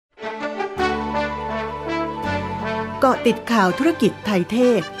เกาะติดข่าวธุรกิจไทยเท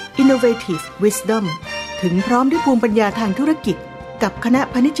ศ Innovative Wisdom ถึงพร้อมด้วยภูมิปัญญาทางธุรกิจกับคณะ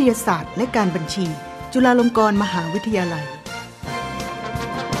พาณิชยศาสตร์และการบัญชีจุฬาลงกรณ์มหาวิทยาลัย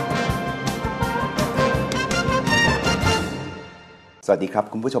สวัสดีครับ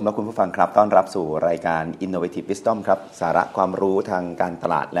คุณผู้ชมและคุณผู้ฟังครับต้อนรับสู่รายการ Innovative Wisdom ครับสาระความรู้ทางการต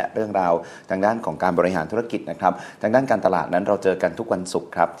ลาดและเรื่องราวทางด้านของการบริหารธุรกิจนะครับทางด้านการตลาดนั้นเราเจอกันทุกวันศุกร์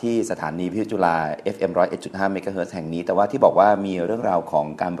ครับที่สถานีวิทยุจุฬา FM 101.5 MHz แห่งนี้แต่ว่าที่บอกว่ามีเรื่องราวของ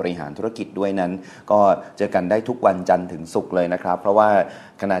การบริหารธุรกิจด้วยนั้นก็เจอกันได้ทุกวันจันทร์ถึงศุกร์เลยนะครับเพราะว่า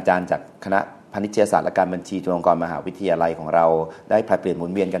คณาจารย์จากคณะพาณิชยศาสตร์และการบัญชีจุฬาลงกรณ์มหาวิทยาลัยของเราได้ผลัดเปลี่ยนหมุ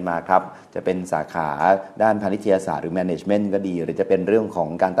นเวียนกันมาครับจะเป็นสาขาด้านพาณิชยศาสตร์หรือ management ก็ดีหรือจะเป็นเรื่องของ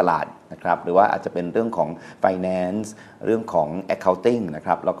การตลาดนะครับหรือว่าอาจจะเป็นเรื่องของ finance เรื่องของ accounting นะค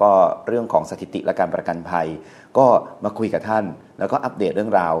รับแล้วก็เรื่องของสถิติและการประกันภัยก็มาคุยกับท่านแล้วก็อัปเดตเรื่อ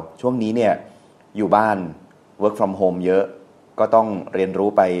งราวช่วงนี้เนี่ยอยู่บ้าน work from home เยอะก็ต้องเรียนรู้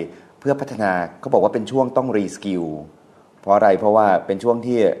ไปเพื่อพัฒนาเขาบอกว่าเป็นช่วงต้อง reskill เพราะอะไรเพราะว่าเป็นช่วง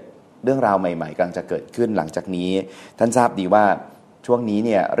ที่เรื่องราวใหม่ๆกำลังจะเกิดขึ้นหลังจากนี้ท่านทราบดีว่าช่วงนี้เ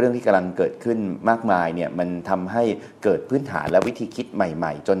นี่ยเรื่องที่กำลังเกิดขึ้นมากมายเนี่ยมันทำให้เกิดพื้นฐานและวิธีคิดให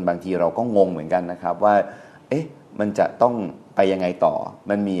ม่ๆจนบางทีเราก็งงเหมือนกันนะครับว่ามันจะต้องไปยังไงต่อ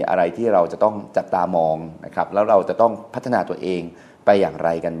มันมีอะไรที่เราจะต้องจับตามองนะครับแล้วเราจะต้องพัฒนาตัวเองไปอย่างไร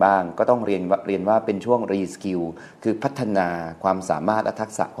กันบ้างก็ต้องเรียนว่าเป็นช่วงรีสกิลคือพัฒนาความสามารถและทั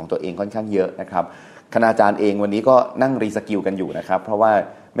กษะของตัวเองค่อนข้างเยอะนะครับคณาจารย์เองวันนี้ก็นั่งรีสกิลกันอยู่นะครับเพราะว่า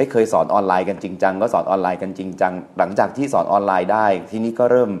ไม่เคยสอนออนไลน์กันจริงจังก็สอนออนไลน์กันจริงจังหลังจากที่สอนออนไลน์ได้ทีนี้ก็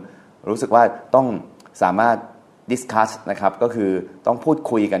เริ่มรู้สึกว่าต้องสามารถดิสคัสนะครับก็คือต้องพูด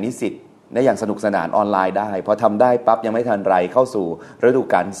คุยกับนิสิตได้อย่างสนุกสนานออนไลน์ได้พอทำได้ปั๊บยังไม่ทันไรเข้าสู่ฤดู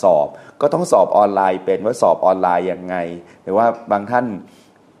กาลสอบก็ต้องสอบออนไลน์เป็นว่าสอบออนไลน์ยังไงหรือว่าบางท่าน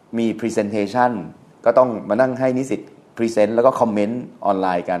มี presentation ก็ต้องมานั่งให้นิสิตพรีเซนต์แล้วก็คอมเมนต์ออนไล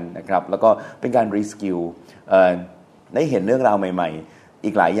น์กันนะครับแล้วก็เป็นการรีสกิลได้เห็นเรื่องราวใหม่ๆ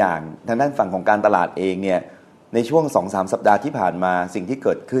อีกหลายอย่างทางด้านฝั่งของการตลาดเองเนี่ยในช่วง 2-3 สัปดาห์ที่ผ่านมาสิ่งที่เ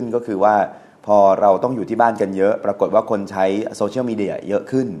กิดขึ้นก็คือว่าพอเราต้องอยู่ที่บ้านกันเยอะปรากฏว่าคนใช้โซเชียลมีเดียเยอะ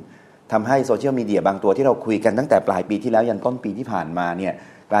ขึ้นทำให้โซเชียลมีเดียบางตัวที่เราคุยกันตั้งแต่ปลายปีที่แล้วยันต้นปีที่ผ่านมาเนี่ย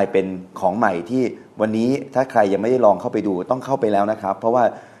กลายเป็นของใหม่ที่วันนี้ถ้าใครยังไม่ได้ลองเข้าไปดูต้องเข้าไปแล้วนะครับเพราะว่า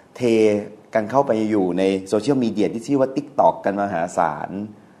เทกันเข้าไปอยู่ในโซเชียลมีเดียที่ชื่อว่า TikTok กันมหาศาล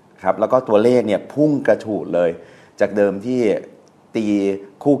ครับแล้วก็ตัวเลขเนี่ยพุ่งกระฉูดเลยจากเดิมที่ตี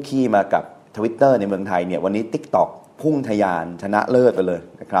คู่ขี้มากับ Twitter ในเมืองไทยเนี่ยวันนี้ TikTok พุ่งทะยานชนะเลิศไปเลย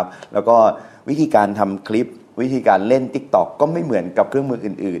นะครับแล้วก็วิธีการทำคลิปวิธีการเล่น TikTok ก็ไม่เหมือนกับเครื่องมือ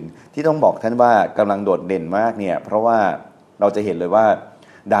อื่นๆที่ต้องบอกท่านว่ากำลังโดดเด่นมากเนี่ยเพราะว่าเราจะเห็นเลยว่า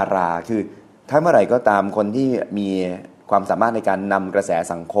ดาราคือถ้าเมื่อไหร่ก็ตามคนที่มีความสามารถในการนำกระแส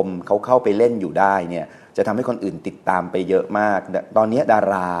สังคมเขาเข้าไปเล่นอยู่ได้เนี่ยจะทำให้คนอื่นติดตามไปเยอะมากตอนนี้ดา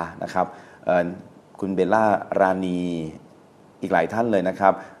รานะครับคุณเบลล่ารานีอีกหลายท่านเลยนะครั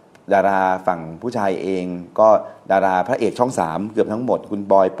บดาราฝั่งผู้ชายเองก็ดาราพระเอกช่อง3เกือบทั้งหมดคุณ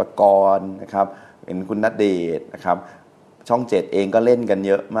บอยปกรณ์นะครับเป็นคุณณเดชน์นะครับช่อง7เองก็เล่นกันเ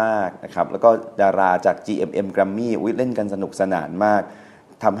ยอะมากนะครับแล้วก็ดาราจาก GMM Grammy เล่นกันสนุกสนานมาก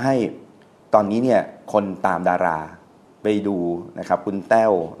ทำให้ตอนนี้เนี่ยคนตามดาราไปดูนะครับคุณแต้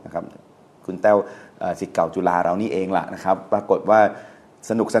วนะครับคุณแต้วศิษย์เก่าจุฬาเรานี่เองล่ะนะครับปรากฏว่า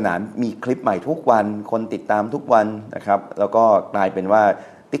สนุกสนานมีคลิปใหม่ทุกวันคนติดตามทุกวันนะครับแล้วก็กลายเป็นว่า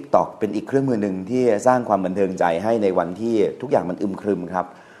TikTok เป็นอีกเครื่องมือหนึ่งที่สร้างความบันเทิงใจให้ในวันที่ทุกอย่างมันอึมครึมครับ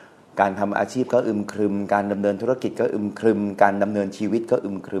การทำอาชีพก็อึมครึมการดำเนินธุรกิจก็อึมครึมการดำเนินชีวิตก็อึ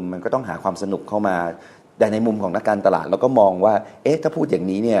มครึมมันก็ต้องหาความสนุกเข้ามาแต่ในมุมของนักการตลาดเราก็มองว่าถ้าพูดอย่าง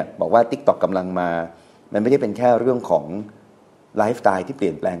นี้เนี่ยบอกว่า TikTok กำลังมามันไม่ได้เป็นแค่เรื่องของไลฟ์สไตล์ที่เป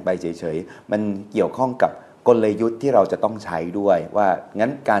ลี่ยนแปลงไปเฉยๆมันเกี่ยวข้องกับกลยุทธ์ที่เราจะต้องใช้ด้วยว่างั้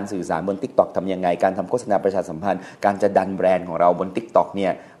นการสื่อสารบน TikTok ทำยังไงการทำโฆษณาประชาสัมพันธ์การจะดันแบรนด์ของเราบน TikTok เนี่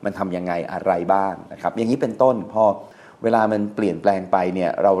ยมันทำยังไงอะไรบ้างนะครับอย่างนี้เป็นต้นพอเวลามันเปลี่ยนแปลงไปเนี่ย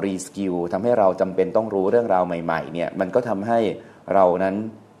เรารีสกิลทำให้เราจำเป็นต้องรู้เรื่องราวใหม่ๆเนี่ยมันก็ทำให้เรานั้น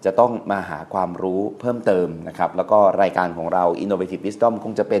จะต้องมาหาความรู้เพิ่มเติมนะครับแล้วก็รายการของเรา Innovative Wisdom ค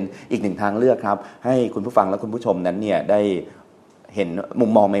งจะเป็นอีกหนึ่งทางเลือกครับให้คุณผู้ฟังและคุณผู้ชมนั้นเนี่ยได้เห็นมุ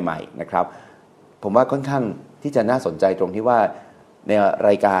มมองใหม่ๆนะครับผมว่าค่อนข้างที่จะน่าสนใจตรงที่ว่าในร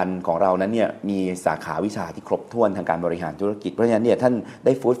ายการของเรานั้นเนี่ยมีสาขาวิชาที่ครบถ้วนทางการบริหารธุรกิจเพราะฉะนั้นเนี่ยท่านไ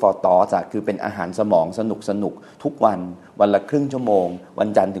ด้ Food for Thought คือเป็นอาหารสมองสนุกทุกวันละครึ่งชั่วโมงวัน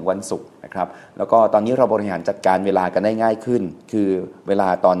จันทร์ถึงวันศุกร์นะครับแล้วก็ตอนนี้เราบริหารจัดการเวลากันได้ง่ายขึ้นคือเวลา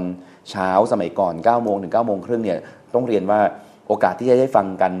ตอนเช้าสมัยก่อน 9:00 น. ถึง 9:30 น. เนี่ยต้องเรียนว่าโอกาสที่จะได้ฟัง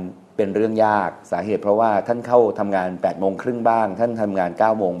กันเ เป็นเรื่องยากสาเหตุเพราะว่าท่านเข้าทำงาน 8:30 นบ้างท่านทำงาน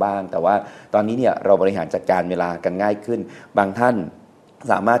 9:00 นบ้างแต่ว่าตอนนี้เนี่ยเราบริหารจัดการเวลากันง่ายขึ้นบางท่าน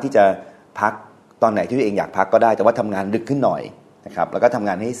สามารถที่จะพักตอนไหนที่ตัวเองอยากพักก็ได้แต่ว่าทำงานดึกขึ้นหน่อยนะครับแล้วก็ทำง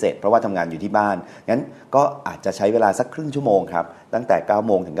านให้เสร็จเพราะว่าทำงานอยู่ที่บ้านงั้นก็อาจจะใช้เวลาสักครึ่งชั่วโมงครับตั้งแต่ 9:00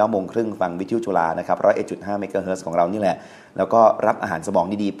 นถึง 9:30 นฟังวิทยุจุฬานะครับ 101.5 เมกะเฮิรตซ์ของเรานี่แหละแล้วก็รับอาหารสมอง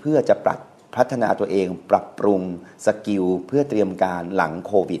ดีๆเพื่อจะพัฒนาตัวเองปรับปรุงสกิลเพื่อเตรียมการหลัง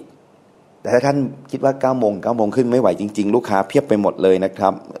โควิดแต่ถ้าท่านคิดว่า 9:00 น 9:00 นขึ้นไม่ไหวจริงๆลูกค้าเพียบไปหมดเลยนะครั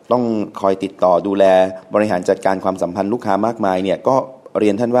บต้องคอยติดต่อดูแลบริหารจัดการความสัมพันธ์ลูกค้ามากมายเนี่ยก็เรี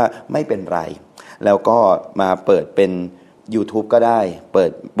ยนท่านว่าไม่เป็นไรแล้วก็มาเปิดเป็น YouTube ก็ได้เปิ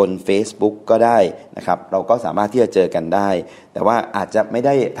ดบน Facebook ก็ได้นะครับเราก็สามารถที่จะเจอกันได้แต่ว่าอาจจะไม่ไ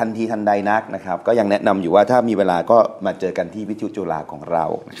ด้ทันทีทันใดนักนะครับก็ยังแนะนำอยู่ว่าถ้ามีเวลาก็มาเจอกันที่วิทยุจุฬาของเรา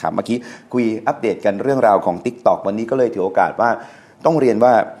นะครับเมื่อกี้คุยอัปเดตกันเรื่องราวของ TikTok วันนี้ก็เลยถือโอกาสว่าต้องเรียนว่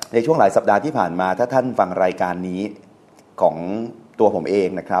าในช่วงหลายสัปดาห์ที่ผ่านมาถ้าท่านฟังรายการนี้ของตัวผมเอง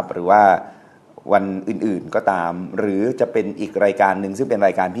นะครับหรือว่าวันอื่นๆก็ตามหรือจะเป็นอีกรายการหนึ่งซึ่งเป็นร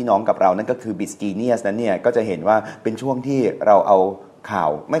ายการพี่น้องกับเรานั่นก็คือ Genius นั้นเนี่ยก็จะเห็นว่าเป็นช่วงที่เราเอาข่าว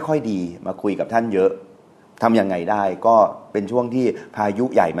ไม่ค่อยดีมาคุยกับท่านเยอะทำยังไงได้ก็เป็นช่วงที่พายุ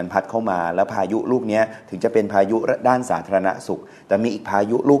ใหญ่มันพัดเข้ามาแล้วพายุลูกนี้ถึงจะเป็นพายุด้านสาธารณสุขแต่มีอีกพา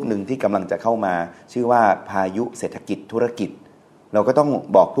ยุลูกหนึ่งที่กำลังจะเข้ามาชื่อว่าพายุเศรษฐกิจธุรกิจเราก็ต้อง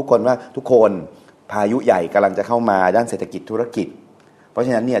บอกทุกคนว่าทุกคนพายุใหญ่กำลังจะเข้ามาด้านเศรษฐกิจธุรกิจเพราะฉ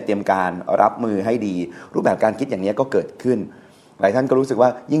ะนั้นเนี่ยเตรียมการรับมือให้ดีรูปแบบการคิดอย่างนี้ก็เกิดขึ้นหลายท่านก็รู้สึกว่า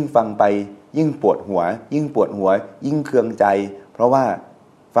ยิ่งฟังไปยิ่งปวดหัวยิ่งเคืองใจเพราะว่า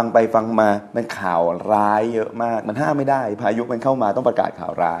ฟังไปฟังมามันข่าวร้ายเยอะมากมันห้ามไม่ได้พายุมันเข้ามาต้องประกาศข่า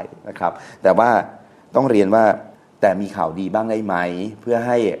วร้ายนะครับแต่ว่าต้องเรียนว่าแต่มีข่าวดีบ้างได้ไหมเพื่อใ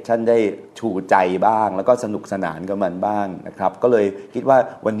ห้ท่านได้ชูใจบ้างแล้วก็สนุกสนานกับมันบ้างนะครับก็เลยคิดว่า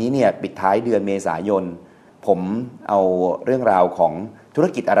วันนี้เนี่ยปิดท้ายเดือนเมษายนผมเอาเรื่องราวของธุร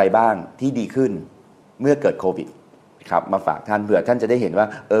กิจอะไรบ้างที่ดีขึ้นเมื่อเกิดโควิดครับมาฝากท่านเผื่อท่านจะได้เห็นว่า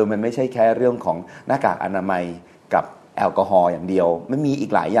มันไม่ใช่แค่เรื่องของหน้ากากอนามัยกับแอลกอฮอล์อย่างเดียวมันมีอี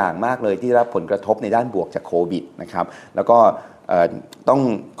กหลายอย่างมากเลยที่รับผลกระทบในด้านบวกจากโควิดนะครับแล้วก็ต้อง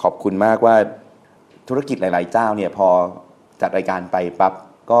ขอบคุณมากว่าธุรกิจหลายๆเจ้าเนี่ยพอจัดรายการไปปั๊บ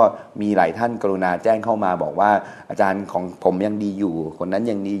ก็มีหลายท่านกรุณาแจ้งเข้ามาบอกว่าอาจารย์ของผมยังดีอยู่คนนั้น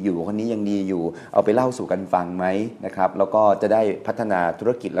ยังดีอยู่คนนี้ยังดีอยู่เอาไปเล่าสู่กันฟังไหมนะครับแล้วก็จะได้พัฒนาธุ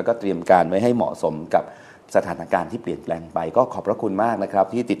รกิจแล้วก็เตรียมการไว้ให้เหมาะสมกับสถานการณ์ที่เปลี่ยนแปลงไปก็ขอบพระคุณมากนะครับ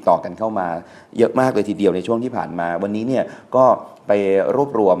ที่ติดต่อกันเข้ามาเยอะมากเลยทีเดียวในช่วงที่ผ่านมาวันนี้เนี่ยก็ไปรว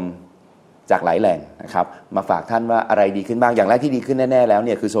บรวมจากหลายแหล่งนะครับมาฝากท่านว่าอะไรดีขึ้นบ้างอย่างแรกที่ดีขึ้นแน่ๆแล้วเ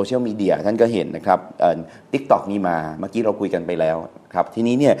นี่ยคือโซเชียลมีเดียท่านก็เห็นนะครับTikTok นี่มาเมื่อกี้เราคุยกันไปแล้วครับที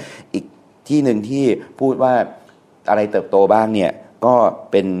นี้เนี่ยอีกที่หนึ่งที่พูดว่าอะไรเติบโตบ้างเนี่ยก็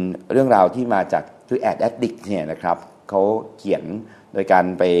เป็นเรื่องราวที่มาจากคือ Ad Addict เนี่ยนะครับเขาเขียนโดยการ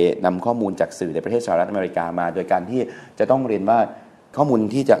ไปนำข้อมูลจากสื่อในประเทศสหรัฐอเมริกามาโดยการที่จะต้องเรียนว่าข้อมูล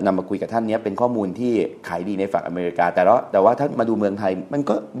ที่จะนำมาคุยกับท่านนี้เป็นข้อมูลที่ขายดีในฝั่งอเมริกาแต่ว่าถ้ามาดูเมืองไทยมัน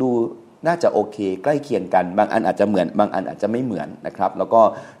ก็ดูน่าจะโอเคใกล้เคียงกันบางอันอาจจะเหมือนบางอันอาจจะไม่เหมือนนะครับแล้วก็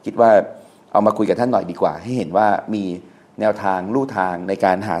คิดว่าเอามาคุยกับท่านหน่อยดีกว่าให้เห็นว่ามีแนวทางลู่ทางในก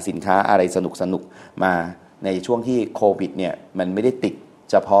ารหาสินค้าอะไรสนุกมาในช่วงที่โควิดเนี่ยมันไม่ได้ติด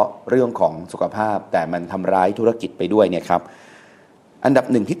เฉพาะเรื่องของสุขภาพแต่มันทำร้ายธุรกิจไปด้วยเนี่ยครับอันดับ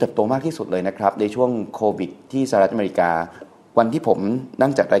หนึ่งที่เติบโตมากที่สุดเลยนะครับในช่วงโควิดที่สหรัฐอเมริกาวันที่ผมนั่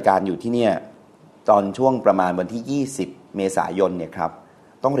งจัดรายการอยู่ที่เนี่ยตอนช่วงประมาณวันที่20เมษายนเนี่ยครับ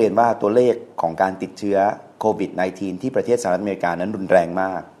ต้องเรียนว่าตัวเลขของการติดเชื้อโควิด -19 ที่ประเทศสหรัฐอเมริกานั้นรุนแรงม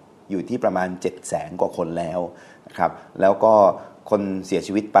ากอยู่ที่ประมาณ 700,000 กว่าคนแล้วนะครับแล้วก็คนเสีย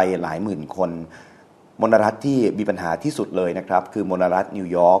ชีวิตไปหลายหมื่นคนมลรัฐที่มีปัญหาที่สุดเลยนะครับคือมลรัฐนิว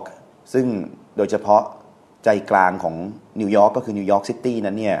ยอร์กซึ่งโดยเฉพาะใจกลางของนิวยอร์กก็คือนิวยอร์กซิตี้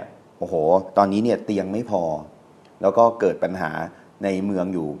นั้นเนี่ยโอ้โหตอนนี้เนี่ยเตียงไม่พอแล้วก็เกิดปัญหาในเมือง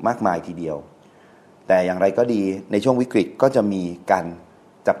อยู่มากมายทีเดียวแต่อย่างไรก็ดีในช่วงวิกฤตก็จะมีการ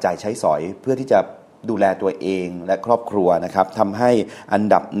จับจ่ายใช้สอยเพื่อที่จะดูแลตัวเองและครอบครัวนะครับทำให้อัน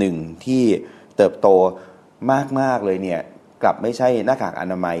ดับหนึ่งที่เติบโตมากๆเลยเนี่ยกลับไม่ใช่หน้ากากอ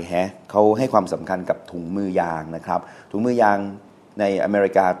นามัยเขาให้ความสำคัญกับถุงมือยางนะครับถุงมือยางในอเม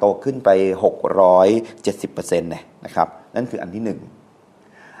ริกาโตขึ้นไป 670% นะครับนั่นคืออันที่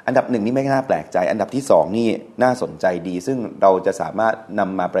1อันดับ1นี่ไม่น่าแปลกใจอันดับที่2นี่น่าสนใจดีซึ่งเราจะสามารถน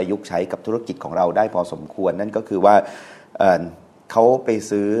ำมาประยุกต์ใช้กับธุรกิจของเราได้พอสมควรนั่นก็คือว่าเขาไป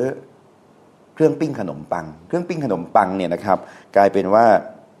ซื้อเครื่องปิ้งขนมปังเนี่ยนะครับกลายเป็นว่า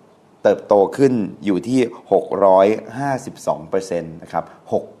เติบโตขึ้นอยู่ที่ 652% นะครับ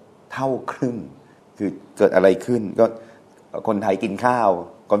6เท่าครึ่งคือเกิดอะไรขึ้นก็คนไทยกินข้าว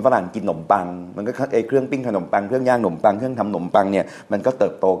คนฝรั่งกินขนมปังมันก็เครื่องปิ้งขนมปังเครื่องย่างขนมปังเครื่องทำขนมปังเนี่ยมันก็เติ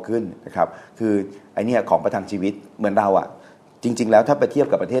บโตขึ้นนะครับคือไอ้นี่ของประทังชีวิตเหมือนเราอ่ะจริงๆแล้วถ้าไปเทียบ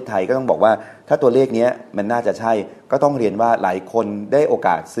กับประเทศไทยก็ต้องบอกว่าถ้าตัวเลขนี้มันน่าจะใช่ก็ต้องเรียนว่าหลายคนได้โอก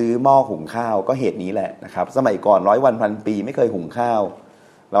าสซื้อหม้อหุงข้าวก็เหตุนี้แหละนะครับสมัยก่อน100 วันพันปีไม่เคยหุงข้าว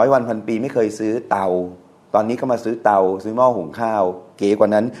100 วันพันปีไม่เคยซื้อเตาตอนนี้ก็มาซื้อเตาซื้อหม้อหุงข้าวเก๋กว่า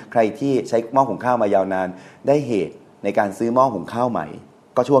นั้นใครที่ใช้หม้อหุงข้าวมายาวนานได้เหตุในการซื้อหม้อหุงข้าวใหม่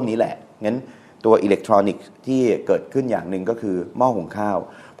ก็ช่วงนี้แหละงั้นตัวอิเล็กทรอนิกส์ที่เกิดขึ้นอย่างหนึ่งก็คือหม้อหุงข้าว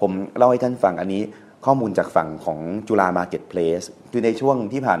ผมเล่าให้ท่านฟังอันนี้ข้อมูลจากฝั่งของจุฬามาร์เก็ตเพลสคือในช่วง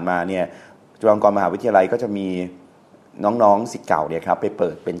ที่ผ่านมาเนี่ยจุฬาลงกรณ์มหาวิทยาลัยก็จะมีน้องๆศิษย์เก่าเนี่ยครับไปเปิ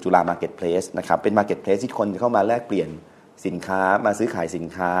ดเป็นจุฬามาร์เก็ตเพลสนะครับเป็นมาร์เก็ตเพลสที่คนเข้ามาแลกเปลี่ยนสินค้ามาซื้อขายสิน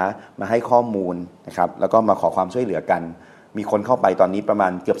ค้ามาให้ข้อมูลนะครับแล้วก็มาขอความช่วยเหลือกันมีคนเข้าไปตอนนี้ประมา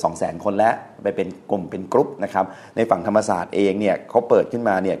ณเกือบ 200,000 คนแล้วไปเป็นกลุ่มเป็นกรุ๊ปนะครับในฝั่งธรรมศาสตร์เองเนี่ยเขาเปิดขึ้น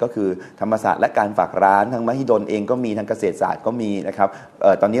มาเนี่ยก็คือธรรมศาสตร์และการฝากร้านทางมหิดลเองก็มีทางเกษตรศาสตร์ก็มีนะครับ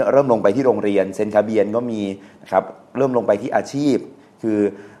ตอนนี้เริ่มลงไปที่โรงเรียนเซนคาเบียนก็มีนะครับเริ่มลงไปที่อาชีพคือ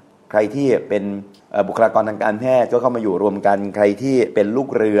ใครที่เป็นบุคลากรทางการแพทย์ก็เข้ามาอยู่รวมกันใครที่เป็นลูก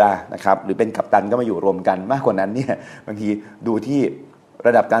เรือนะครับหรือเป็นกัปตันก็มาอยู่รวมกันมากกว่านั้นเนี่ยบางทีดูที่ร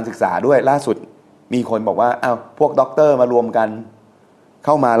ะดับการศึกษาด้วยล่าสุดมีคนบอกว่าอ้าวพวกด็อกเตอร์มารวมกันเ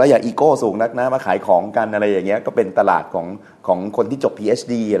ข้ามาแล้วอย่าอีโก้สูงนักนะมาขายของกันอะไรอย่างเงี้ยก็เป็นตลาดของคนที่จบ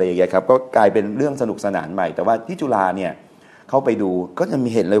PhD อะไรอย่างเงี้ยครับก็กลายเป็นเรื่องสนุกสนานใหม่แต่ว่าที่จุฬาเนี่ยเข้าไปดูก็จะมี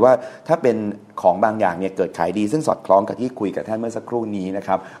เห็นเลยว่าถ้าเป็นของบางอย่างเนี่ยเกิดขายดีซึ่งสอดคล้องกับที่คุยกับท่านเมื่อสักครู่นี้นะค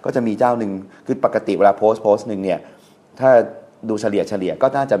รับก็จะมีเจ้าหนึ่งคือปกติเวลาโพสต์นึงเนี่ยถ้าดูเฉลี่ยก็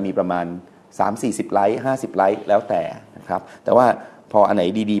น่าจะมีประมาณ 3-40 ไลค์50 ไลค์แล้วแต่นะครับแต่ว่าพออันไหน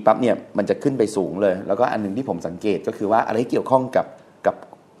ดีๆปั๊บเนี่ยมันจะขึ้นไปสูงเลยแล้วก็อันนึงที่ผมสังเกตก็คือว่าอะไรเกี่ยวข้องกับ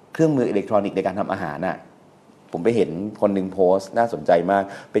เครื่องมืออิเล็กทรอนิกส์ในการทำอาหารน่ะผมไปเห็นคนหนึ่งโพสต์น่าสนใจมาก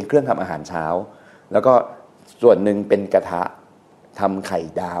เป็นเครื่องทำอาหารเช้าแล้วก็ส่วนหนึ่งเป็นกระทะทำไข่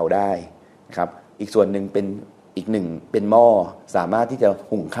ดาวได้นะครับอีกส่วนหนึ่งเป็นอีกหนึ่งเป็นหม้อสามารถที่จะ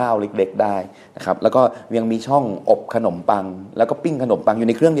หุงข้าวเล็กๆได้นะครับแล้วก็ยังมีช่องอบขนมปังแล้วก็ปิ้งขนมปังอยู่ใ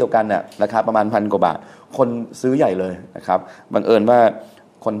นเครื่องเดียวกันน่ะราคาประมาณ1,000 กว่าบาทคนซื้อใหญ่เลยนะครับบังเอิญว่า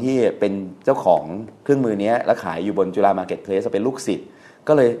คนที่เป็นเจ้าของเครื่องมือนี้แล้วขายอยู่บนจุฬามาร์เก็ตเพลสเป็นลูกศิษย์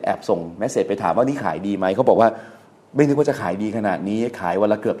ก็เลยแอบส่งเมสเสจไปถามว่านี่ขายดีไหมเขาบอกว่าไม่นึกว่าจะขายดีขนาดนี้ขายวัน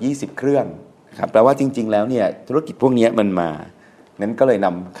ละเกือบ20 เครื่องครับแปลว่าจริงๆแล้วเนี่ยธุรกิจพวกนี้มันมานั้นก็เลยน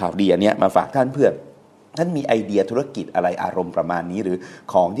ำข่าวดีอันนี้มาฝากท่านเพื่อท่านมีไอเดียธุรกิจอะไรอารมณ์ประมาณนี้หรือ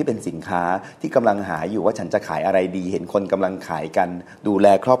ของที่เป็นสินค้าที่กำลังหาอยู่ว่าฉันจะขายอะไรดีเห็นคนกำลังขายกันดูแล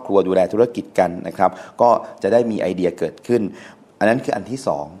ครอบครัวดูแลธุรกิจกันนะครับก็จะได้มีไอเดียเกิดขึ้นอันนั้นคืออันที่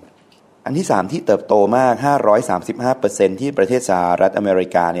2อันที่3ที่เติบโตมาก 535% ที่ประเทศสหรัฐอเมริ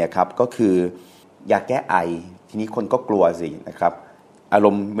กาเนี่ยครับก็คือยาแก้ไอทีนี้คนก็กลัวสินะครับอาร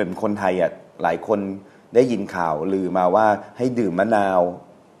มณ์เหมือนคนไทยอ่ะหลายคนได้ยินข่าวลือมาว่าให้ดื่มมะนาว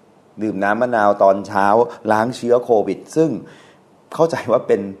ดื่มน้ำมะนาวตอนเช้าล้างเชื้อโควิดซึ่งเข้าใจว่าเ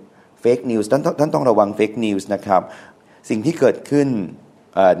ป็นเฟกนิวส์ท่านต้องระวังเฟกนิวส์นะครับสิ่งที่เกิดขึ้น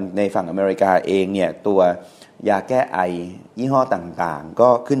ในฝั่งอเมริกาเองเนี่ยตัวยาแก้ไอยี่ห้อต่างๆก็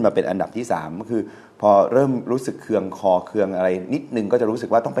ขึ้นมาเป็นอันดับที่3ก็คือพอเริ่มรู้สึกเคืองคอเคืองอะไรนิดนึงก็จะรู้สึก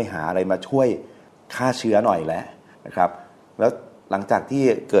ว่าต้องไปหาอะไรมาช่วยฆ่าเชื้อหน่อยแล้วนะครับแล้วหลังจากที่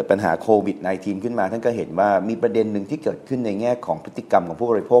เกิดปัญหาโควิด -19 ขึ้นมาท่านก็เห็นว่ามีประเด็นหนึ่งที่เกิดขึ้นในแง่ของพฤติกรรมของผู้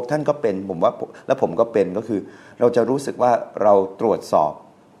บริโภคท่านก็เป็นผมว่าและผมก็เป็นก็คือเราจะรู้สึกว่าเราตรวจสอบ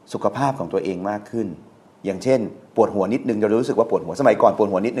สุขภาพของตัวเองมากขึ้นอย่างเช่นปวดหัวนิดนึงจะรู้สึกว่าปวดหัวสมัยก่อนปวด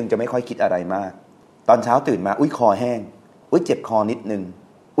หัวนิดนึงจะไม่ค่อยคิดอะไรมากตอนเช้าตื่นมาคอแห้งเจ็บคอนิดนึง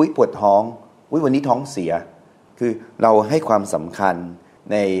ปวดท้องวันนี้ท้องเสียคือเราให้ความสำคัญ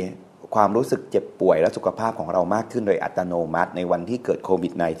ในความรู้สึกเจ็บป่วยและสุขภาพของเรามากขึ้นโดยอัตโนมัติในวันที่เกิดโควิ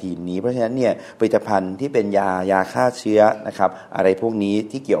ด -19 นี้เพราะฉะนั้นเนี่ยผลิตภัณฑ์ที่เป็นยาฆ่าเชื้อนะครับอะไรพวกนี้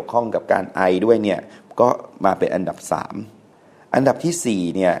ที่เกี่ยวข้องกับการไอด้วยเนี่ยก็มาเป็นอันดับ3อันดับที่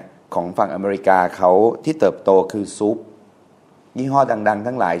4เนี่ยของฝั่งอเมริกาเขาที่เติบโตคือซุปยี่ห้อดังๆ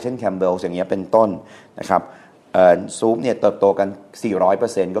ทั้งหลายเช่นแคมเบลอย่างเงี้ยเป็นต้นนะครับซุปเนี่ยเติบโตกัน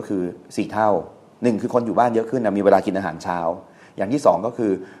 400% ก็คือ4เท่า1คือคนอยู่บ้านเยอะขึ้นนะมีเวลากินอาหารเช้าอย่างที่2ก็คื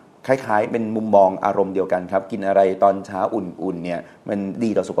อคล้ายๆเป็นมุมมองอารมณ์เดียวกันครับกินอะไรตอนเช้าอุ่นๆเนี่ยมันดี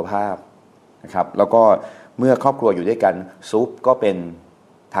ต่อสุขภาพนะครับแล้วก็เมื่อครอบครัวอยู่ด้วยกันซุปก็เป็น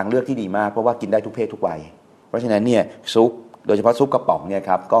ทางเลือกที่ดีมากเพราะว่ากินได้ทุกเพศทุกวัยเพราะฉะนั้นเนี่ยซุปโดยเฉพาะซุปกระป๋องเนี่ย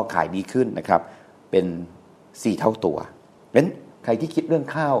ครับก็ขายดีขึ้นนะครับเป็น4เท่าตัวงั้นใครที่คิดเรื่อง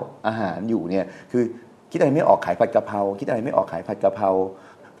ข้าวอาหารอยู่เนี่ยคือคิดอะไรไม่ออกขายผัดกะเพราคิดอะไรไม่ออกขายผัดกะเพรา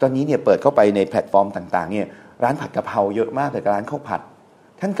ตอนนี้เนี่ยเปิดเข้าไปในแพลตฟอร์มต่างๆเนี่ยร้านผัดกะเพราเยอะมากแต่ร้านข้าวผัด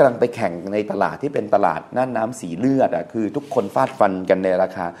แ ท่านกำลังไปแข่งในตลาดที่เป็นตลาดน่านน้ำสีเลือดคือทุกคนฟาดฟันกันในรา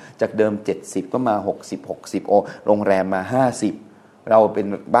คาจากเดิม70ก็มา60โอโรงแรมมา50เราเป็น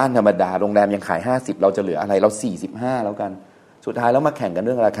บ้านธรรมดาโรงแรมยังขาย50เราจะเหลืออะไรเรา45แล้วกันสุดท้ายแล้วมาแข่งกันเ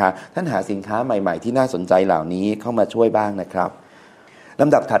รื่องราคาท่านหาสินค้าใหม่ๆที่น่าสนใจเหล่านี้เข้ามาช่วยบ้างนะครับล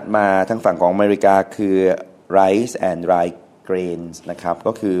ำดับถัดมาทางฝั่งของอเมริกาคือ rice and dry grains นะครับ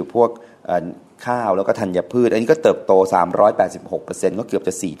ก็คือพวกข้าวแล้วก็ธัญพืชอันนี้ก็เติบโต 386% ก็เกือบจ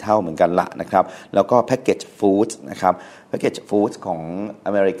ะ4เท่าเหมือนกันละนะครับแล้วก็ packaged foods นะครับ packaged foods ของ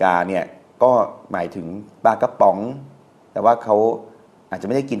อเมริกาเนี่ยก็หมายถึงปลากระป๋องแต่ว่าเขาอาจจะไ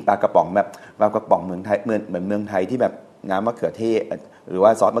ม่ได้กินปลากระป๋องแบบปลากระป๋องเหมือนเมืองไทยที่แบบน้ำมะเขือเทศหรือว่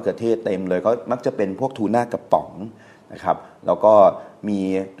าซอสมะเขือเทศเต็มเลยเขามักจะเป็นพวกทูน่ากระป๋องนะครับแล้วก็มี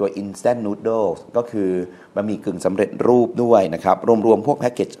ตัว instant noodles ก็คือบะหมี่กึ่งสำเร็จรูปด้วยนะครับรวมๆพวก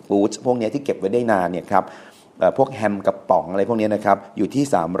package foods พวกนี้ที่เก็บไว้ได้นานเนี่ยครับพวกแฮมกระป๋องอะไรพวกนี้นะครับอยู่ที่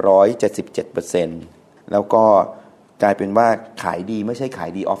 377% แล้วก็กลายเป็นว่าขายดีไม่ใช่ขาย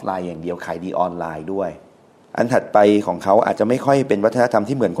ดีออฟไลน์อย่างเดียวขายดีออนไลน์ด้วยอันถัดไปของเขาอาจจะไม่ค่อยเป็นวัฒนธรรม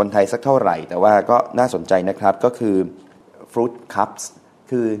ที่เหมือนคนไทยสักเท่าไหร่แต่ว่าก็น่าสนใจนะครับก็คือ fruit cups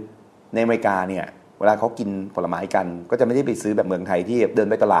คือในอเมริกาเนี่ยเวลาเขากินผลไม้กันก็จะไม่ได้ไปซื้อแบบเมืองไทยที่เดิน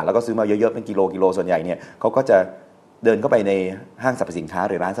ไปตลาดแล้วก็ซื้อมาเยอะๆเป็นกิโลส่วนใหญ่เนี่ยเขาก็จะเดินเข้าไปในห้างสรรพสินค้า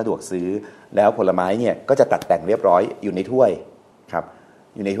หรือร้านสะดวกซื้อแล้วผลไม้เนี่ยก็จะตัดแต่งเรียบร้อยอยู่ในถ้วยครับ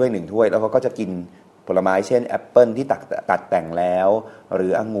อยู่ในถ้วย1ถ้วยแล้วเขาก็จะกินผลไม้เช่นแอปเปิลที่ตัดแต่งแล้วหรื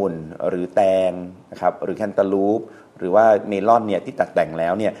อองุ่นหรือแตงนะครับหรือแคนตาลูปหรือว่าเมลอนเนี่ยที่ตัดแต่งแล้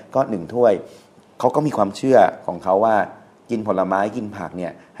วเนี่ยก็1ถ้วยเขาก็มีความเชื่อของเขาว่ากินผลไม้กินผักเนี่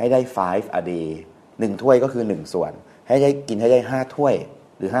ยให้ได้5 a day 1ถ้วยก็คือ1ส่วนให้ได้กินให้ได้5ถ้วย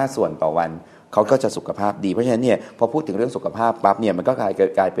หรือ5ส่วนต่อวันเขาก็จะสุขภาพดีเพราะฉะนั้นเนี่ยพอพูดถึงเรื่องสุขภาพปั๊บเนี่ยมันก็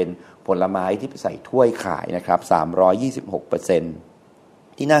กลายเป็นผลไม้ที่ใส่ถ้วยขายนะครับ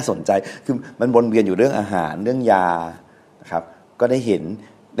 326% ที่น่าสนใจคือมันวนเวียนอยู่เรื่องอาหารเรื่องยานะครับก็ได้เห็น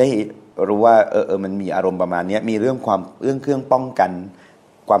ได้รู้ว่ามันมีอารมณ์ประมาณนี้มีเรื่องเครื่องป้องกัน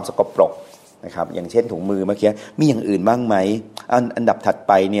ความสกปรกนะครับอย่างเช่นถุงมือเมื่อกี้มีอย่างอื่นบ้างไหมอันดับถัดไ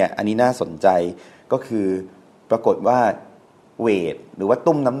ปเนี่ยอันนี้น่าสนใจก็คือปรากฏว่าเวทหรือว่า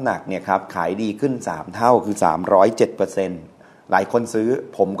ตุ้มน้ำหนักเนี่ยครับขายดีขึ้น3เท่าคือ 307% หลายคนซื้อ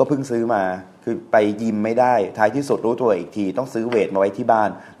ผมก็เพิ่งซื้อมาคือไปยิมไม่ได้ท้ายที่สุดรู้ตัวอีกทีต้องซื้อเวทมาไว้ที่บ้าน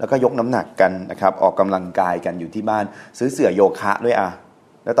แล้วก็ยกน้ำหนักกันนะครับออกกำลังกายกันอยู่ที่บ้านซื้อเสื่อโยคะด้วย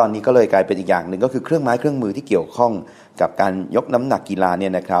แล้วตอนนี้ก็เลยกลายเป็นอีกอย่างหนึ่งก็คือเครื่องไม้เครื่องมือที่เกี่ยวข้องกับการยกน้ำหนักกีฬาเนี่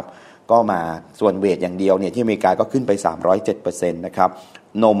ยนะครับก็มาส่วนเวทอย่างเดียวเนี่ยที่อเมริกาก็ขึ้นไป 307% นะครับ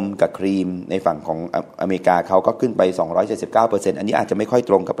นมกับครีมในฝั่งของอเมริกาเขาก็ขึ้นไป 279% อันนี้อาจจะไม่ค่อย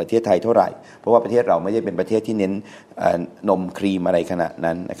ตรงกับประเทศไทยเท่าไหร่เพราะว่าประเทศเราไม่ได้เป็นประเทศที่เน้นนมครีมอะไรขนาด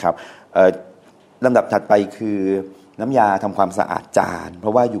นั้นนะครับลำดับถัดไปคือน้ำยาทำความสะอาดจานเพร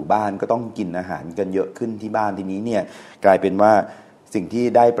าะว่าอยู่บ้านก็ต้องกินอาหารกันเยอะขึ้นที่บ้านทีนี้เนี่ยกลายเป็นว่าสิ่งที่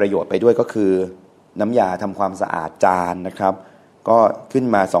ได้ประโยชน์ไปด้วยก็คือน้ำยาทำความสะอาดจานนะครับก็ขึ้น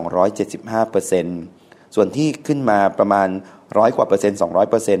มา 275% ส่วนที่ขึ้นมาประมาณ100 กว่าเปอร์เซ็นต์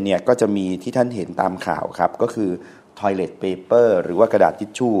 200% เนี่ยก็จะมีที่ท่านเห็นตามข่าวครับก็คือ toilet paper หรือว่ากระดาษทิช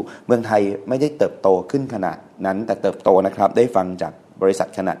ชู่เมืองไทยไม่ได้เติบโตขึ้นขนาดนั้นแต่เติบโตนะครับได้ฟังจากบริษัท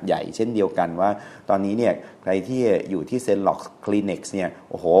ขนาดใหญ่เช่นเดียวกันว่าตอนนี้เนี่ยใครที่อยู่ที่เซนล็อกคลินิกเนี่ย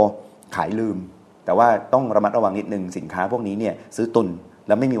โอ้โหขายลืมแต่ว่าต้องระมัดระวังนิดนึงสินค้าพวกนี้เนี่ยซื้อตุนแ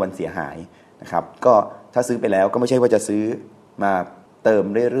ล้วไม่มีวันเสียหายนะครับก็ถ้าซื้อไปแล้วก็ไม่ใช่ว่าจะซื้อมาเติม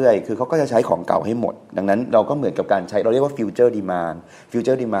เรื่อยๆคือเขาก็จะใช้ของเก่าให้หมดดังนั้นเราก็เหมือนกับการใช้เราเรียกว่า future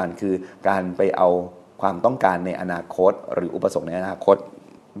demand คือการไปเอาความต้องการในอนาคตหรืออุปสงค์ในอนาคต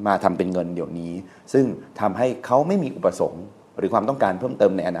มาทำเป็นเงินเดี๋ยวนี้ซึ่งทำให้เขาไม่มีอุปสงค์หรือความต้องการเพิ่มเติ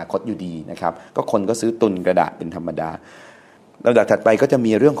มในอนาคตอยู่ดีนะครับก็คนก็ซื้อตุนกระดาษเป็นธรรมดาลำดับถัดไปก็จะ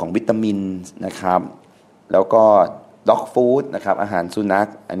มีเรื่องของวิตามินนะครับแล้วก็ด็อกฟู้ดนะครับอาหารสุนัข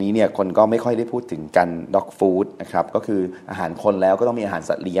อันนี้เนี่ยคนก็ไม่ค่อยได้พูดถึงกันด็อกฟู้ดนะครับก็คืออาหารคนแล้วก็ต้องมีอาหาร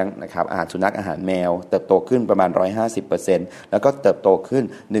สัตว์เลี้ยงนะครับอาหารสุนัขอาหารแมวเติบโตขึ้นประมาณ 150% แล้วก็เติบโตขึ้น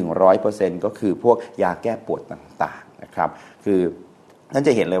 100% ก็คือพวกยาแก้ปวดต่างๆนะครับคือท่านจ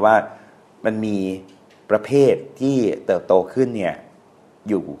ะเห็นเลยว่ามันมีประเภทที่เติบโตขึ้นเนี่ย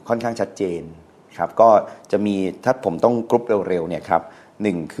อยู่ค่อนข้างชัดเจนครับก็จะมีถ้าผมต้องกรุ๊ปเร็วๆเนี่ยครับ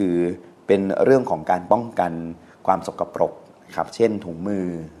1คือเป็นเรื่องของการป้องกันความสกปรกครับเช่นถุงมือ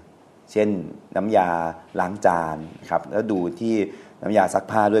เช่นน้ำยาล้างจานครับแล้วดูที่น้ำยาซัก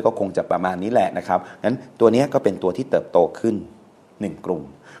ผ้าด้วยก็คงจะประมาณนี้แหละนะครับงั้นตัวนี้ก็เป็นตัวที่เติบโตขึ้น1ก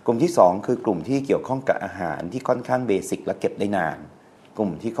ลุ่มที่2คือกลุ่มที่เกี่ยวข้องกับอาหารที่ค่อนข้างเบสิกและเก็บได้นานกลุ่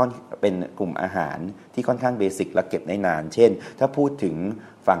มที่เป็นกลุ่มอาหารที่ค่อนข้างเบสิกและเก็บได้นานเช่นถ้าพูดถึง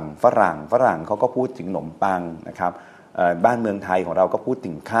ฝั่งฝรั่งเขาก็พูดถึงขนมปังนะครับ บ้านเมืองไทยของเราก็พูด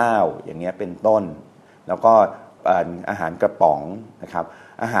ถึงข้าวอย่างเงี้ยเป็นต้นแล้วก็อาหารกระป๋องนะครับ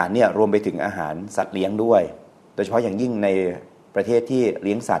อาหารเนี่ยรวมไปถึงอาหารสัตว์เลี้ยงด้วยโดยเฉพาะอย่างยิ่งในประเทศที่เ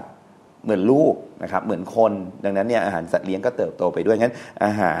ลี้ยงสัตว์เหมือนลูกนะครับเหมือนคนดังนั้นเนี่ยอาหารสัตว์เลี้ยงก็เติบโตไปด้วยงั้นอ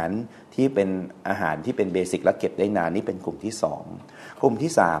าหารที่เป็นอาหารที่เป็นเบสิกและเก็บได้นานนี่เป็นกลุ่มที่2กลุ่ม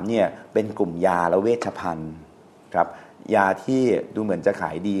ที่3เนี่ยเป็นกลุ่มยาและเวชภัณฑ์ครับยาที่ดูเหมือนจะขา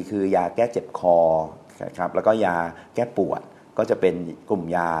ยดีคือยาแก้เจ็บคอครับแล้วก็ยาแก้ปวดก็จะเป็นกลุ่ม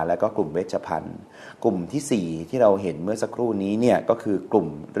ยาและก็กลุ่มเวชภัณฑ์กลุ่มที่4ที่เราเห็นเมื่อสักครู่นี้เนี่ยก็คือกลุ่ม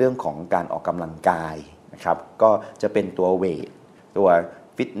เรื่องของการออกกำลังกายนะครับก็จะเป็นตัวเวทตัว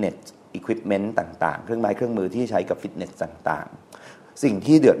ฟิตเนสequipment ต่างๆเครื่องไม้เครื่องมือที่ใช้กับฟิตเนสต่างๆสิ่ง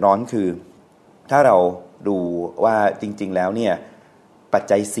ที่เดือดร้อนคือถ้าเราดูว่าจริงๆแล้วเนี่ยปัจ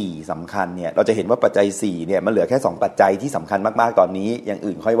จัย4สำคัญเนี่ยเราจะเห็นว่าปัจจัย4เนี่ยมันเหลือแค่2ปัจจัยที่สำคัญมากๆตอนนี้อย่าง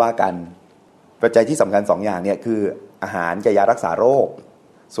อื่นค่อยว่ากันปัจจัยที่สำคัญ2อย่างเนี่ยคืออาหารกับยารักษาโรค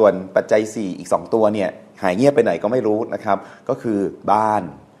ส่วนปัจจัย4อีก2ตัวเนี่ยหายเงียบไปไหนก็ไม่รู้นะครับก็คือบ้าน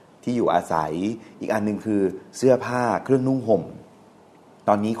ที่อยู่อาศัยอีกอันนึงคือเสื้อผ้าเครื่องนุ่งห่มต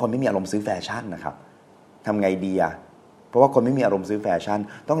อนนี้คนไม่มีอารมณ์ซื้อแฟชั่นนะครับทำไงดีอ่ะเพราะว่าคนไม่มีอารมณ์ซื้อแฟชั่น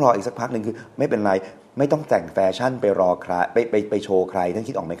ต้องรออีกสักพักหนึ่งคือไม่เป็นไรไม่ต้องแต่งแฟชั่นไปรอใครไปโชว์ใครท่าน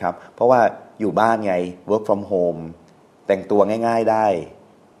คิดออกไหมครับเพราะว่าอยู่บ้านไง work from home แต่งตัวง่ายๆได้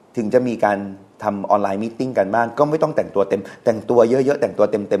ถึงจะมีการทำออนไลน์มีตติ้งกันบ้างก็ไม่ต้องแต่งตัวเต็มแต่งตัวเยอะๆแต่งตัว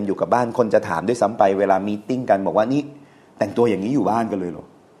เต็มๆอยู่กับบ้านคนจะถามด้วยซ้ำไปเวลามีตติ้งกันบอกว่านี่แต่งตัวอย่างนี้อยู่บ้านกันเลยเหรอ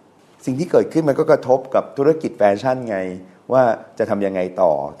สิ่งที่เกิดขึ้นมันก็กระทบกับธุรกิจแฟชั่นไงว่าจะทำยังไงต่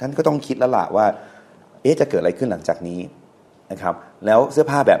อท่านก็ต้องคิดแล้วล่ะว่าจะเกิดอะไรขึ้นหลังจากนี้นะครับแล้วเสื้อ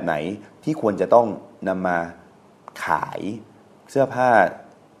ผ้าแบบไหนที่ควรจะต้องนำมาขายเสื้อผ้า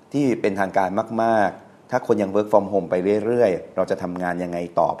ที่เป็นทางการมากๆถ้าคนยัง work from home ไปเรื่อยๆเราจะทำงานยังไง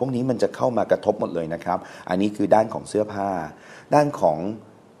ต่อพวกนี้มันจะเข้ามากระทบหมดเลยนะครับอันนี้คือด้านของเสื้อผ้าด้านของ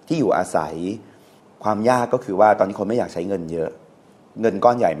ที่อยู่อาศัยความยากก็คือว่าตอนนี้คนไม่อยากใช้เงินเยอะเงินก้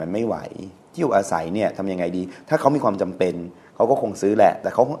อนใหญ่มันไม่ไหวที่อยู่อาศัยเนี่ยทำยังไงดีถ้าเขามีความจำเป็นเขาก็คงซื้อแหละแต่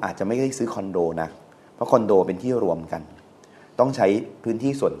เขาคงอาจจะไม่ได้ซื้อคอนโดนะเพราะคอนโดเป็นที่รวมกันต้องใช้พื้น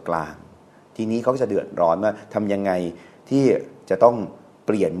ที่ส่วนกลางทีนี้เขาจะเดือดร้อนว่าทำยังไงที่จะต้องเ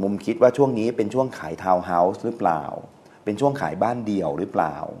ปลี่ยนมุมคิดว่าช่วงนี้เป็นช่วงขายทาวน์เฮาส์หรือเปล่าเป็นช่วงขายบ้านเดี่ยวหรือเป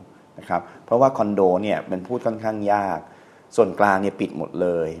ล่านะครับเพราะว่าคอนโดเนี่ยมันพูดค่อนข้างยากส่วนกลางเนี่ยปิดหมดเล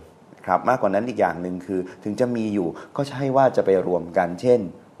ยครับมากกว่านั้นอีกอย่างหนึ่งคือถึงจะมีอยู่ก็ใช่ว่าจะไปรวมกันเช่น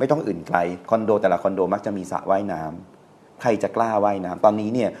ไม่ต้องอื่นไกลคอนโดแต่ละคอนโดมักจะมีสระว่ายน้ำใครจะกล้าว่ายน้ำตอนนี้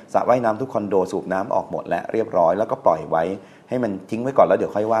เนี่ยสระว่ายน้ำทุกคอนโดสูบน้ำออกหมดและเรียบร้อยแล้วก็ปล่อยไว้ให้มันทิ้งไว้ก่อนแล้วเดี๋ย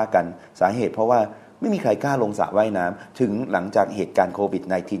วค่อยว่ากันสาเหตุเพราะว่าไม่มีใครกล้าลงสระว่ายน้ำถึงหลังจากเหตุการณ์โควิด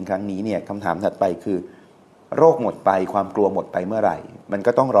 -19 ครั้งนี้เนี่ยคำถามถัดไปคือโรคหมดไปความกลัวหมดไปเมื่อไหร่มัน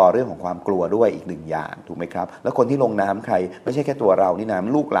ก็ต้องรอเรื่องของความกลัวด้วยอีกหนึ่งอย่างถูกไหมครับแล้วคนที่ลงน้ำใครไม่ใช่แค่ตัวเรานี่นะ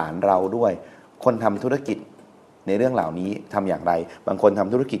ลูกหลานเราด้วยคนทำธุรกิจในเรื่องเหล่านี้ทำอย่างไรบางคนท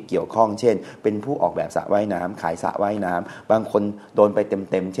ำธุรกิจเกี่ยวข้องเช่นเป็นผู้ออกแบบสระว่ายน้ำขายสระว่ายน้ำบางคนโดนไป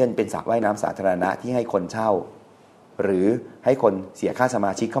เต็มๆเช่นเป็นสระว่ายน้ำสาธารณะที่ให้คนเช่าหรือให้คนเสียค่าสม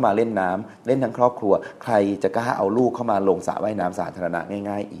าชิกเข้ามาเล่นน้ำเล่นทั้งครอบครัวใครจะกล้าเอาลูกเข้ามาลงสระว่ายน้ำสาธารณะ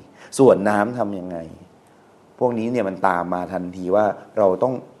ง่ายๆอีกส่วนน้ำทำยังไงพวกนี้เนี่ยมันตามมาทันทีว่าเราต้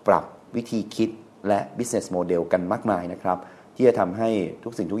องปรับวิธีคิดและ business model กันมากมายนะครับที่จะทำให้ทุ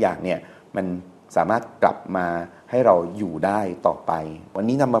กสิ่งทุกอย่างเนี่ยมันสามารถกลับมาให้เราอยู่ได้ต่อไปวัน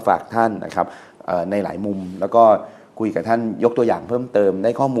นี้นำมาฝากท่านนะครับในหลายมุมแล้วก็คุยกับท่านยกตัวอย่างเพิ่มเติมไ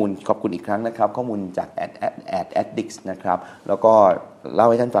ด้ข้อมูลขอบคุณอีกครั้งนะครับข้อมูลจาก addicts นะครับแล้วก็เล่า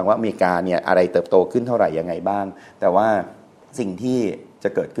ให้ท่านฟังว่าอเมริกาเนี่ยอะไรเติบโตขึ้นเท่าไหร่ยังไงบ้างแต่ว่าสิ่งที่จะ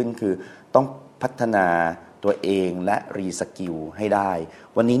เกิดขึ้นคือต้องพัฒนาตัวเองและรีสกิลให้ได้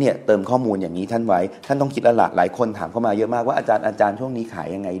วันนี้เนี่ยเติมข้อมูลอย่างนี้ท่านไว้ท่านต้องคิดแล้วล่ะหลายคนถามเข้ามาเยอะมากว่าอาจารย์ช่วงนี้ขาย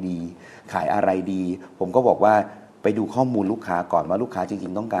ยังไงดีขายอะไรดีผมก็บอกว่าไปดูข้อมูลลูกค้าก่อนว่าลูกค้าจริ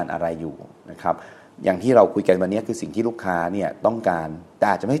งๆต้องการอะไรอยู่นะครับอย่างที่เราคุยกันวันนี้คือสิ่งที่ลูกค้าเนี่ยต้องการแต่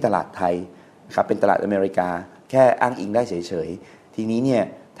อาจจะไม่ใช่ตลาดไทยครับเป็นตลาดอเมริกาแค่อ้างอิงได้เฉยๆทีนี้เนี่ย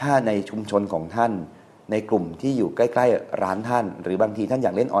ถ้าในชุมชนของท่านในกลุ่มที่อยู่ใกล้ๆร้านท่านหรือบางทีท่านอย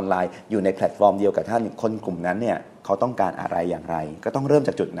ากเล่นออนไลน์อยู่ในแพลตฟอร์มเดียวกับท่านคนกลุ่มนั้นเนี่ยเขาต้องการอะไรอย่างไรก็ต้องเริ่มจ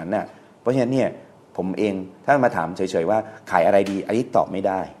ากจุดนั้นน่ะเพราะฉะนั้นเนี่ยผมเองถ้ามาถามเฉยๆว่าขายอะไรดีอันนี้ตอบไม่ไ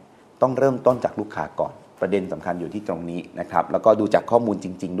ด้ต้องเริ่มต้นจากลูกค้าก่อนประเด็นสำคัญอยู่ที่ตรงนี้นะครับแล้วก็ดูจากข้อมูลจ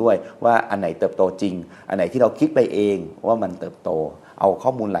ริงๆด้วยว่าอันไหนเติบโตจริงอันไหนที่เราคิดไปเองว่ามันเติบโตเอาข้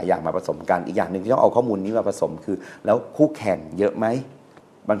อมูลหลายอย่างมาผสมกันอีกอย่างนึงที่ต้องเอาข้อมูลนี้มาผสมคือแล้วคู่แข่งเยอะไหม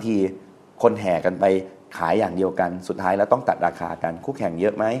บางทีคนแห่กันไปขายอย่างเดียวกันสุดท้ายแล้วต้องตัดราคากันคู่แข่งเยอ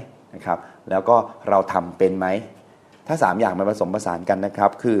ะไหมนะครับแล้วก็เราทำเป็นไหมถ้า3อย่างมาผสมผสานกันนะครั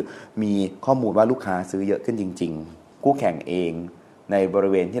บคือมีข้อมูลว่าลูกค้าซื้อเยอะขึ้นจริงๆ คู่แข่งเองในบริ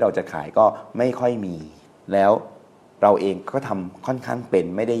เวณที่เราจะขายก็ไม่ค่อยมีแล้วเราเองก็ทำค่อนข้างเป็น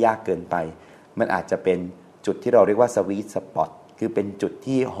ไม่ได้ยากเกินไปมันอาจจะเป็นจุดที่เราเรียกว่าสวีทสปอตคือเป็นจุด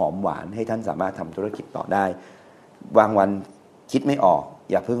ที่หอมหวานให้ท่านสามารถทำธุรกิจต่อได้บางวันคิดไม่ออก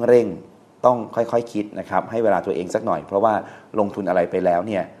อย่าเพิ่งเร่งต้องค่อยๆคิดนะครับให้เวลาตัวเองสักหน่อยเพราะว่าลงทุนอะไรไปแล้ว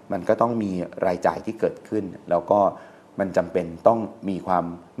เนี่ยมันก็ต้องมีรายจ่ายที่เกิดขึ้นแล้วก็มันจำเป็นต้องมีความ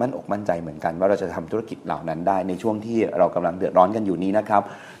มั่นอกมั่นใจเหมือนกันว่าเราจะทำธุรกิจเหล่านั้นได้ในช่วงที่เรากำลังเดือดร้อนกันอยู่นี้นะครับ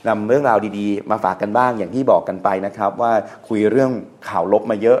นำเรื่องราวดีๆมาฝากกันบ้างอย่างที่บอกกันไปนะครับว่าคุยเรื่องข่าวลบ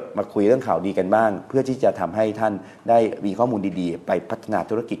มาเยอะมาคุยเรื่องข่าวดีกันบ้างเพื่อที่จะทำให้ท่านได้มีข้อมูลดีๆไปพัฒนา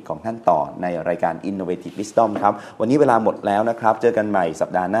ธุรกิจของท่านต่อในรายการ Innovative Wisdom ครับวันนี้เวลาหมดแล้วนะครับเจอกันใหม่สัป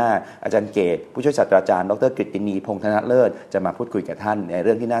ดาห์หน้าอาจารย์เกตผู้ช่วยศาสตราจารย์ดร.กฤตินีพงษ์ธนเลิศจะมาพูดคุยกับท่านในเ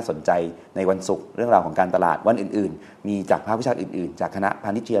รื่องที่น่าสนใจในวันศุกร์เรื่องราวของการตลาดวันอื่นๆมีจากภาควิชาอื่นๆจากคณะพ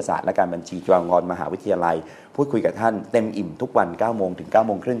าณิชยศาสตร์และการบัญชีจุฬาลงกรณ์มหาวิทยาลัยพูดคุยกับท่านเต็มอิ่มทุกวัน 9 โมงถึง 9 โ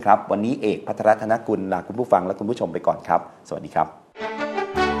มงครึ่งครับวันนี้เอกภทรธนกุลลาคุณผู้ฟังและคุณผู้ชมไปก่อนครับสวัสดีครับ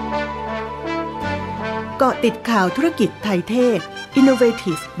เกาะติดข่าวธุรกิจไทยเทศ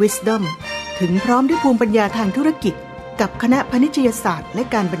Innovative Wisdom ถึงพร้อมด้วยภูมิปัญญาทางธุรกิจกับคณะพาณิชยศาสตร์และ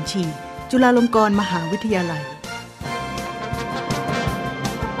การบัญชีจุฬาลงกรณ์มหาวิทยาลัย